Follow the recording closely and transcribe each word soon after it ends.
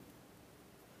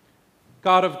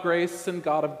God of grace and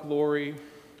God of glory,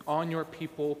 on your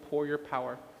people pour your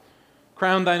power.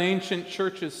 Crown thine ancient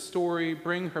church's story,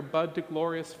 bring her bud to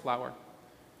glorious flower.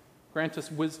 Grant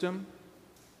us wisdom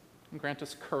and grant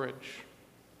us courage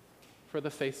for the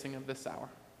facing of this hour.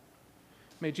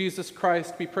 May Jesus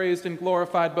Christ be praised and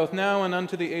glorified both now and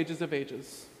unto the ages of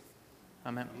ages.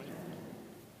 Amen.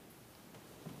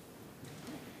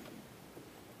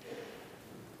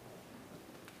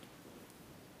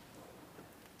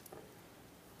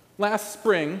 Last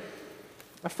spring,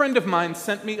 a friend of mine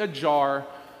sent me a jar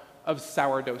of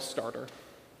sourdough starter.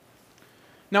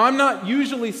 Now, I'm not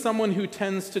usually someone who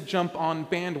tends to jump on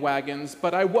bandwagons,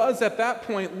 but I was at that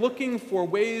point looking for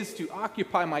ways to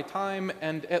occupy my time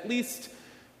and at least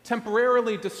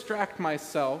temporarily distract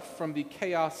myself from the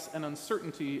chaos and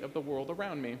uncertainty of the world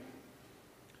around me.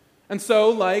 And so,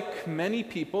 like many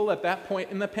people at that point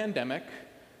in the pandemic,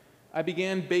 I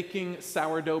began baking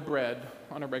sourdough bread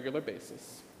on a regular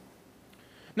basis.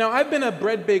 Now, I've been a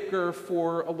bread baker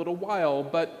for a little while,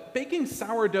 but baking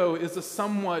sourdough is a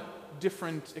somewhat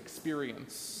different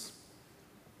experience.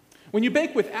 When you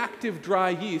bake with active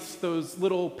dry yeast, those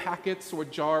little packets or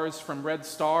jars from Red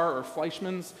Star or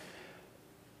Fleischmann's,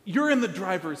 you're in the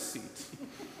driver's seat.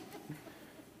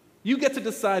 You get to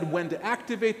decide when to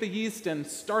activate the yeast and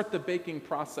start the baking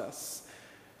process.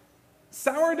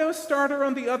 Sourdough starter,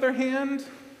 on the other hand,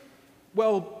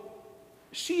 well,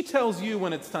 she tells you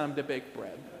when it's time to bake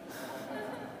bread.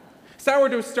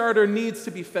 Sourdough starter needs to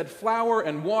be fed flour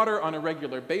and water on a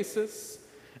regular basis,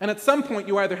 and at some point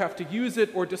you either have to use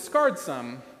it or discard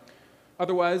some.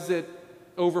 Otherwise, it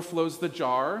overflows the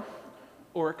jar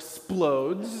or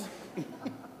explodes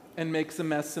and makes a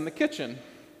mess in the kitchen.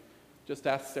 Just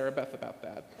ask Sarah Beth about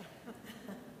that.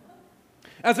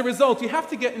 As a result, you have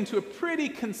to get into a pretty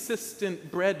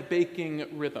consistent bread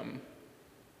baking rhythm.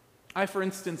 I, for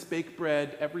instance, bake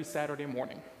bread every Saturday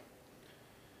morning.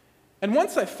 And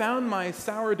once I found my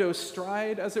sourdough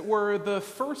stride, as it were, the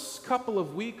first couple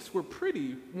of weeks were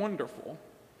pretty wonderful.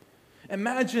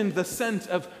 Imagine the scent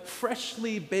of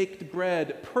freshly baked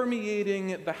bread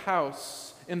permeating the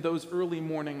house in those early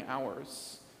morning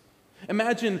hours.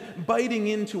 Imagine biting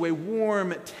into a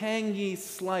warm, tangy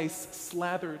slice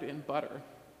slathered in butter.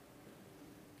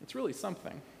 It's really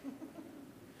something.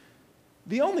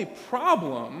 The only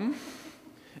problem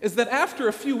is that after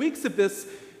a few weeks of this,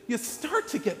 you start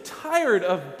to get tired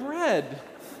of bread.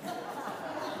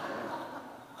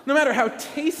 No matter how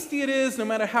tasty it is, no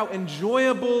matter how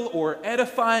enjoyable or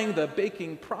edifying the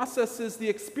baking process is, the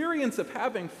experience of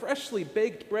having freshly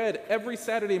baked bread every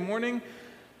Saturday morning,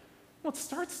 well, it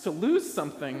starts to lose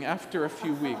something after a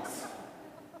few weeks.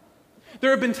 There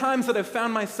have been times that I've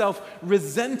found myself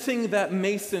resenting that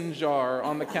mason jar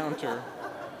on the counter,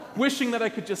 wishing that I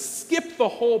could just skip the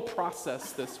whole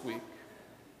process this week.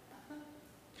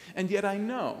 And yet I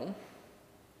know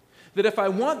that if I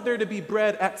want there to be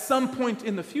bread at some point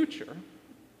in the future,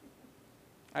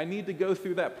 I need to go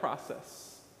through that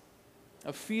process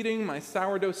of feeding my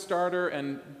sourdough starter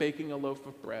and baking a loaf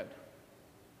of bread.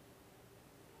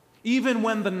 Even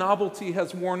when the novelty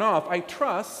has worn off, I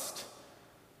trust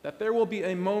that there will be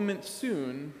a moment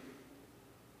soon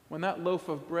when that loaf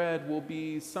of bread will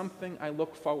be something I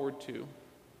look forward to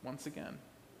once again.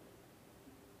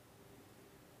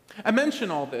 I mention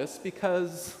all this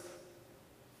because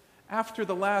after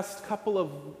the last couple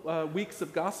of weeks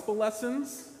of gospel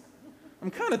lessons,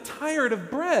 I'm kind of tired of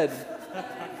bread.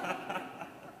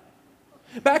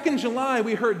 Back in July,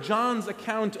 we heard John's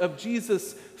account of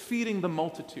Jesus feeding the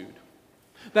multitude.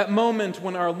 That moment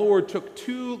when our Lord took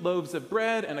 2 loaves of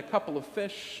bread and a couple of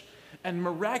fish and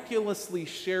miraculously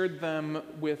shared them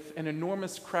with an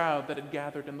enormous crowd that had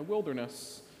gathered in the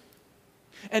wilderness.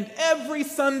 And every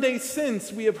Sunday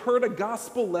since, we have heard a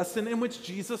gospel lesson in which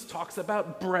Jesus talks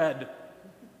about bread,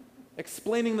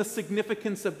 explaining the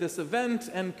significance of this event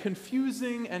and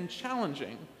confusing and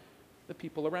challenging the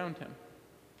people around him.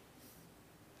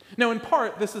 Now, in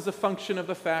part, this is a function of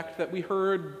the fact that we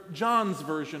heard John's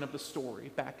version of the story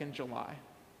back in July.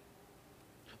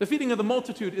 The feeding of the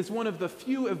multitude is one of the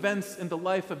few events in the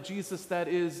life of Jesus that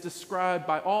is described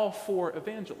by all 4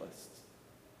 evangelists.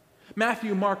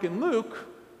 Matthew, Mark, and Luke,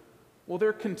 well,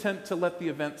 they're content to let the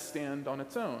event stand on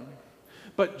its own.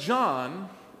 But John,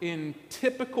 in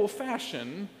typical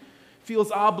fashion,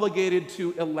 feels obligated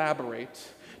to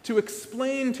elaborate, to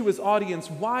explain to his audience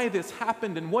why this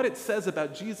happened and what it says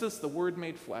about Jesus, the Word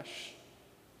made flesh.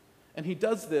 And he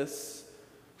does this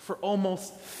for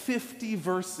almost 50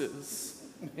 verses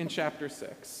in chapter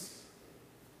 6.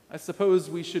 I suppose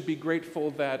we should be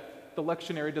grateful that the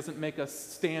lectionary doesn't make us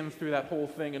stand through that whole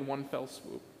thing in one fell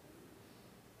swoop.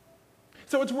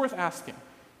 So it's worth asking,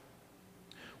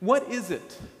 What is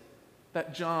it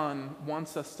that John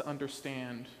wants us to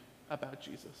understand about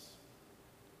Jesus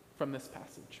from this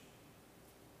passage?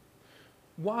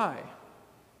 Why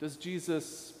does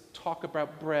Jesus talk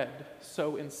about bread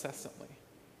so incessantly?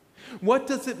 What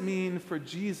does it mean for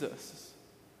Jesus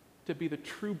to be the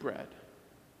true bread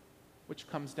which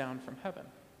comes down from heaven?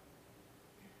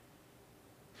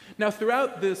 Now,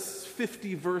 throughout this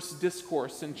 50-verse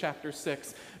discourse in chapter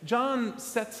 6, John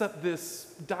sets up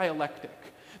this dialectic,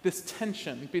 this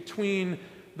tension between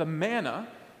the manna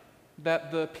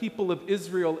that the people of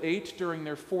Israel ate during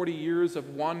their 40 years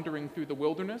of wandering through the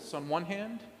wilderness on one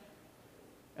hand,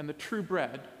 and the true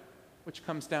bread which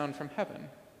comes down from heaven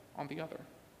on the other.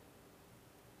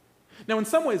 Now, in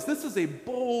some ways, this is a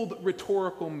bold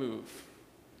rhetorical move.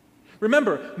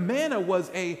 Remember, manna was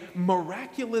a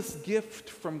miraculous gift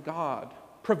from God,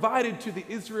 provided to the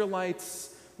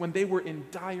Israelites when they were in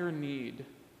dire need.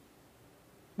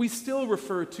 We still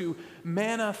refer to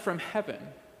manna from heaven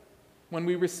when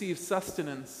we receive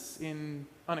sustenance in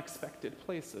unexpected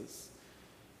places.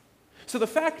 So the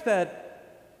fact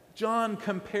that John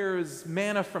compares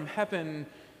manna from heaven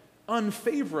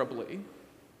unfavorably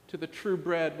to the true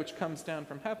bread which comes down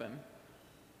from heaven,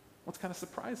 well, it's kind of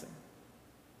surprising,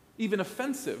 even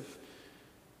offensive.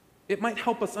 It might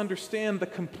help us understand the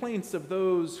complaints of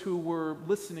those who were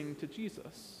listening to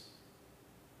Jesus.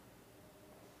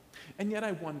 And yet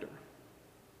I wonder,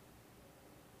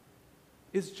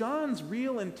 is John's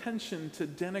real intention to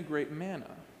denigrate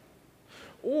manna?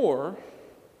 Or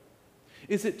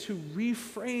is it to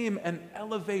reframe and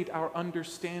elevate our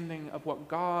understanding of what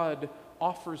God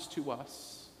offers to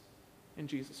us in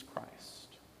Jesus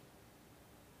Christ?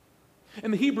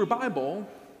 In the Hebrew Bible,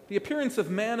 the appearance of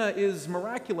manna is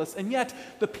miraculous, and yet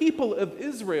the people of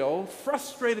Israel,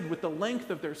 frustrated with the length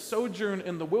of their sojourn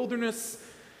in the wilderness,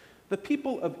 the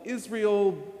people of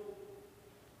Israel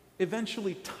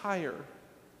eventually tire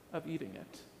of eating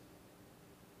it.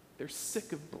 They're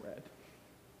sick of bread.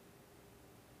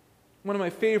 One of my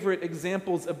favorite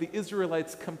examples of the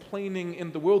Israelites complaining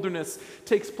in the wilderness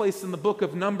takes place in the book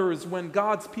of Numbers when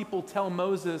God's people tell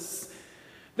Moses,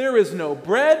 "There is no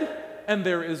bread and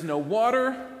there is no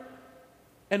water,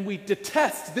 and we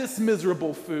detest this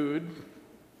miserable food."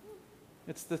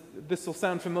 This will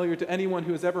sound familiar to anyone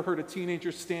who has ever heard a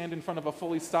teenager stand in front of a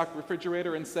fully stocked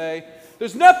refrigerator and say,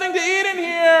 "There's nothing to eat in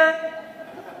here!"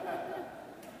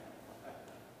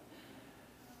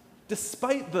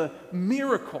 Despite the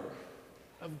miracle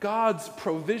of God's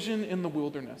provision in the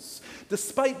wilderness,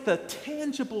 despite the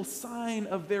tangible sign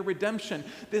of their redemption,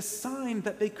 this sign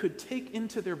that they could take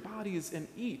into their bodies and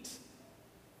eat,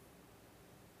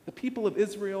 the people of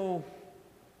Israel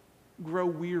grow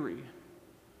weary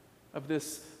of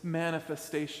this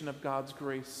manifestation of God's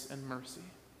grace and mercy.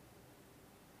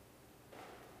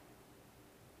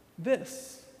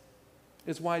 This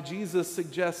is why Jesus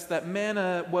suggests that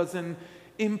manna was an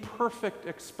imperfect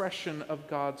expression of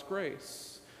God's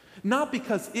grace, not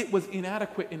because it was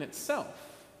inadequate in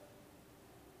itself,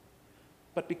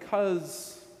 but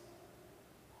because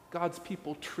God's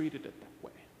people treated it that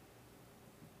way.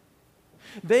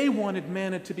 They wanted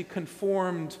manna to be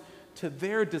conformed to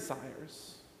their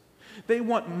desires. They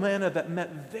want manna that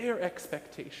met their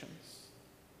expectations.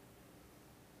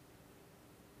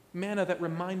 Manna that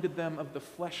reminded them of the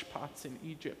flesh pots in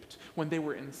Egypt when they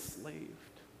were enslaved.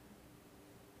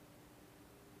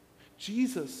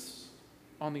 Jesus,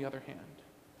 on the other hand,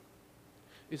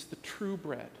 is the true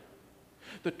bread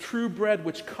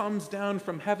which comes down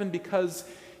from heaven because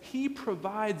he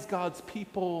provides God's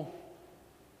people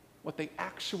what they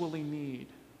actually need,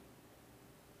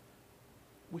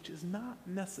 which is not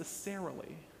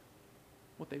necessarily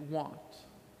what they want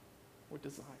or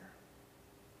desire.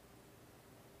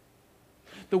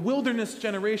 The wilderness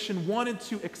generation wanted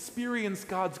to experience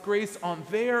God's grace on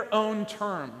their own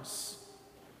terms.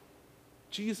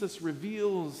 Jesus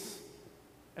reveals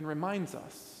and reminds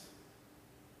us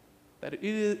that it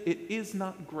is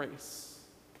not grace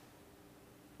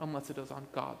unless it is on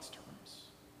God's terms.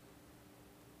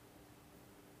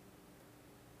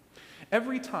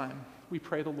 Every time we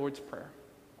pray the Lord's Prayer,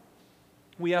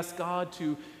 we ask God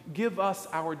to give us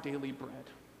our daily bread.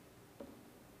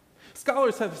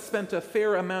 Scholars have spent a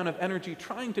fair amount of energy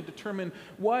trying to determine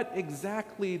what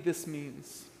exactly this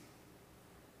means.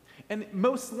 And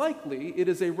most likely, it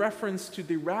is a reference to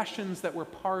the rations that were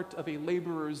part of a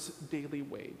laborer's daily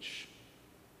wage.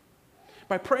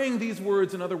 By praying these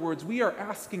words, in other words, we are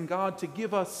asking God to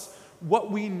give us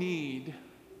what we need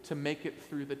to make it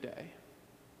through the day.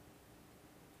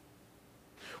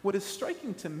 What is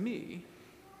striking to me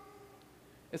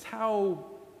is how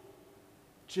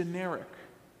generic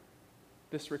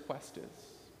this request is.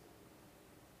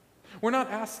 We're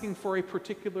not asking for a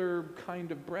particular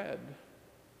kind of bread.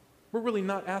 We're really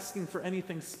not asking for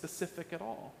anything specific at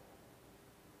all.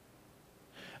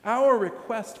 Our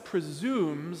request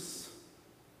presumes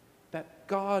that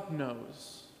God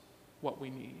knows what we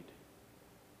need.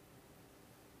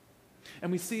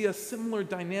 And we see a similar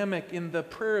dynamic in the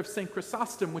prayer of St.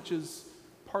 Chrysostom, which is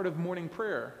part of morning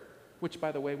prayer, which,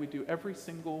 by the way, we do every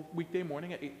single weekday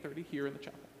morning at 8:30 here in the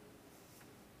chapel.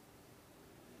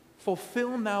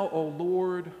 Fulfill now, O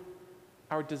Lord,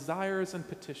 our desires and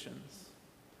petitions,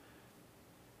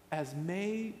 as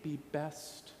may be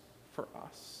best for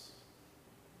us.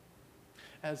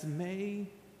 As may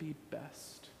be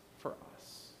best for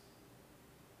us.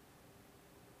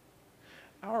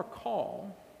 Our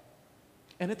call,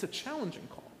 and it's a challenging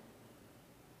call,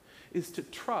 is to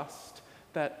trust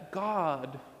that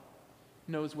God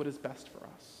knows what is best for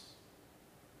us.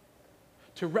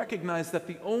 To recognize that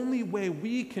the only way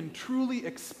we can truly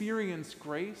experience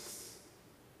grace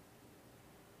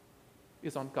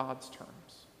is on God's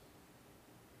terms.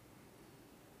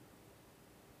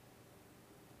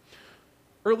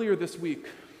 Earlier this week,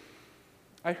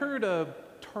 I heard a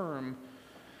term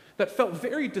that felt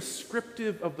very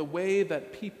descriptive of the way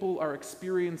that people are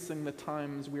experiencing the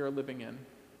times we are living in.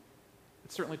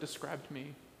 It certainly described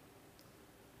me.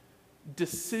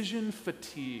 Decision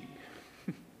fatigue.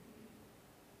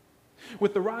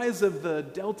 With the rise of the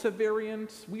Delta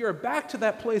variant, we are back to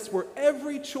that place where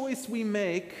every choice we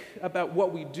make about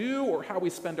what we do or how we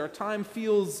spend our time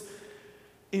feels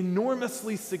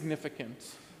enormously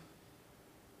significant.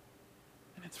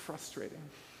 And it's frustrating.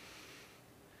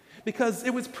 Because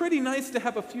it was pretty nice to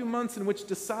have a few months in which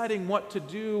deciding what to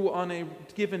do on a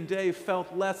given day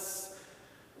felt less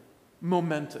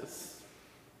momentous.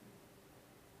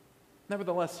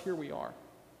 Nevertheless, here we are.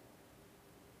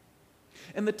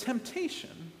 And the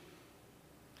temptation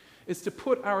is to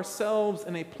put ourselves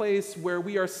in a place where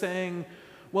we are saying,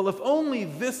 well, if only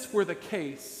this were the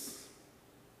case,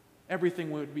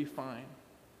 everything would be fine.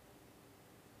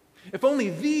 If only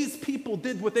these people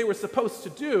did what they were supposed to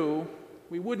do,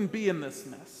 we wouldn't be in this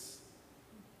mess.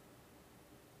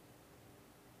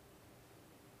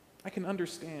 I can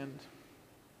understand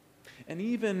and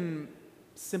even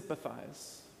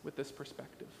sympathize with this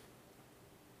perspective.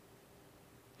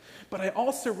 But I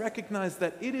also recognize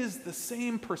that it is the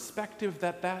same perspective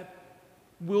that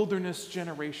wilderness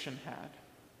generation had.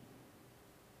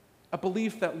 A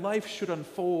belief that life should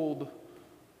unfold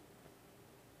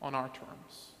on our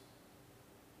terms.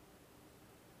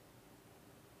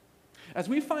 As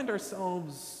we find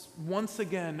ourselves once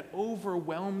again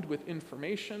overwhelmed with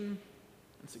information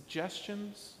and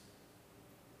suggestions,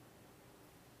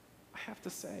 I have to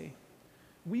say,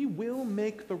 we will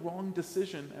make the wrong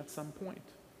decision at some point.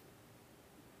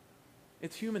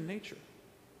 It's human nature.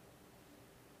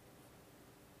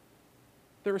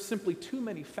 There are simply too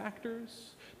many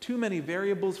factors, too many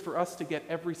variables for us to get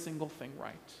every single thing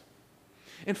right.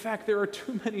 In fact, there are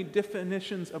too many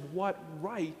definitions of what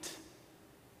right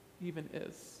even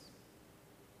is.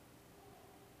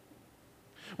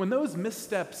 When those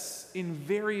missteps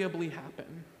invariably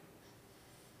happen,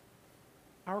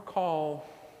 our call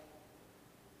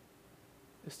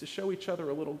is to show each other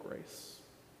a little grace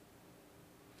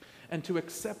and to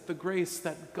accept the grace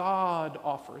that God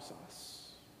offers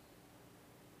us.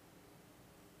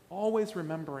 Always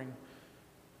remembering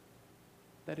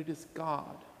that it is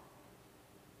God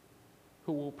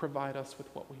who will provide us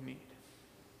with what we need.